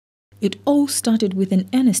It all started with an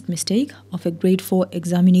earnest mistake of a grade 4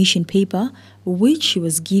 examination paper, which she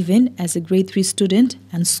was given as a grade 3 student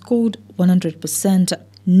and scored 100%.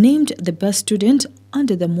 Named the best student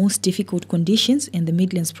under the most difficult conditions in the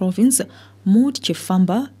Midlands Province, Maud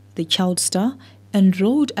Chifamba, the child star,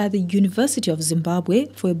 enrolled at the University of Zimbabwe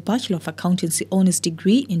for a Bachelor of Accountancy honours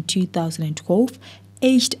degree in 2012,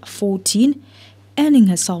 aged 14, earning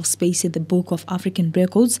herself space in the Book of African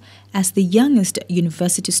Records as the youngest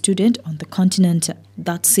university student on the continent.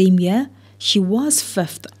 That same year, she was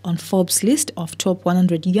fifth on Forbes' list of top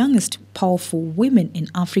 100 youngest powerful women in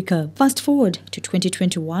Africa. Fast forward to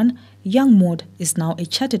 2021, young Maud is now a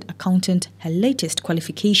chartered accountant, her latest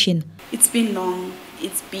qualification. It's been long.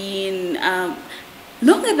 It's been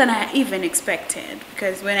longer than I even expected,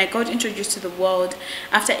 because when I got introduced to the world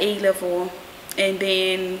after A-level and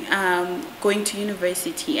then going to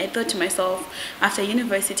university, I thought to myself, after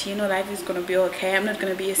university, life is going to be okay. I'm not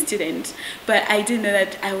going to be a student. But I didn't know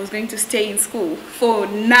that I was going to stay in school for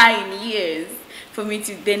 9 years for me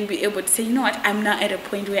to then be able to say, you know what, I'm now at a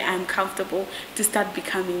point where I'm comfortable to start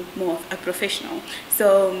becoming more of a professional.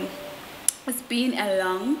 So it's been a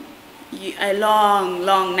long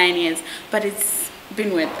 9 years, but it's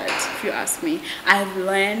been worth it, if you ask me. I've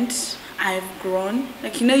learned, I've grown.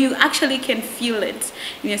 You actually can feel it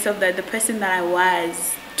in yourself that the person that I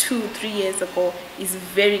was 2-3 years ago is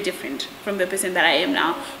very different from the person that I am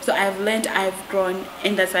now. So I've learned, I've grown,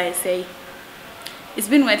 and that's why I say it's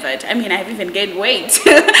been worth it. I mean, I've even gained weight.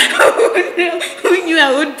 Who knew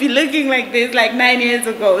I would be looking like this 9 years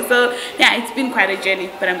ago? So yeah, it's been quite a journey,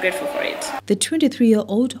 but I'm grateful for it. The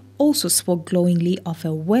 23-year-old also spoke glowingly of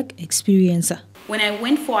her work experience. When I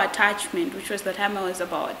went for attachment, which was the time I was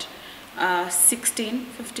about 15,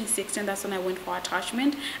 16, that's when I went for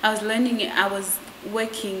attachment. I was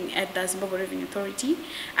working at the Zimbabwe Revenue Authority.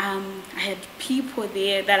 I had people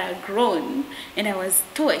there that are grown, and I was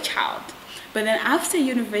still a child. But then after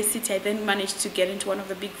university, I then managed to get into one of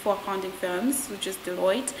the big 4 accounting firms, which is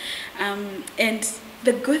Deloitte. And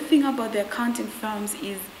the good thing about the accounting firms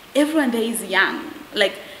is everyone there is young.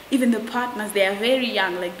 Even the partners, they are very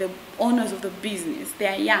young, the owners of the business, they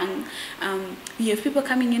are young. You have people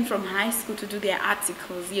coming in from high school to do their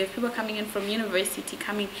articles. You have people coming in from university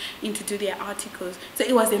coming in to do their articles. So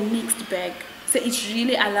it was a mixed bag. So it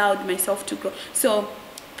really allowed myself to grow. So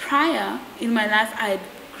prior in my life, I had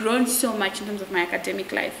grown so much in terms of my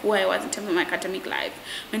academic life, where I was in terms of my academic life.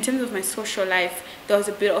 In terms of my social life, there was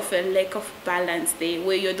a bit of a lack of balance there,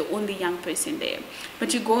 where you're the only young person there.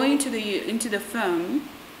 But you go into the firm,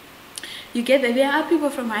 you get that there are people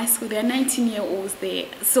from high school, there are 19-year-olds there.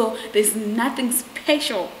 So there's nothing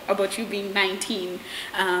special about you being 19.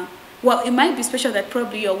 Well, it might be special that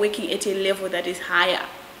probably you're working at a level that is higher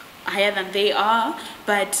than they are,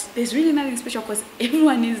 but there's really nothing special because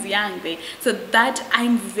everyone is young there. So that,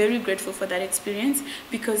 I'm very grateful for that experience,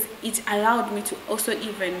 because it allowed me to also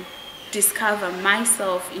even discover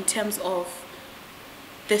myself in terms of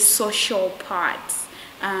the social parts,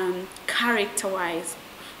 character-wise,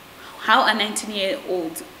 how a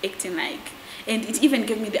 19-year-old acting like. And it even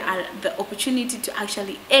gave me the opportunity to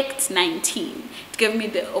actually act 19. It gave me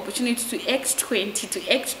the opportunity to act 20,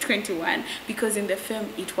 to act 21, because in the film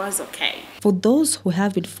it was okay. For those who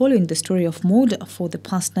have been following the story of Maud for the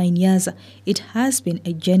past 9 years, it has been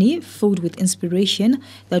a journey filled with inspiration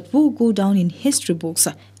that will go down in history books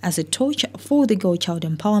as a torch for the girl child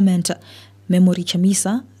empowerment. Memory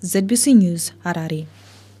Chamisa, ZBC News, Harare.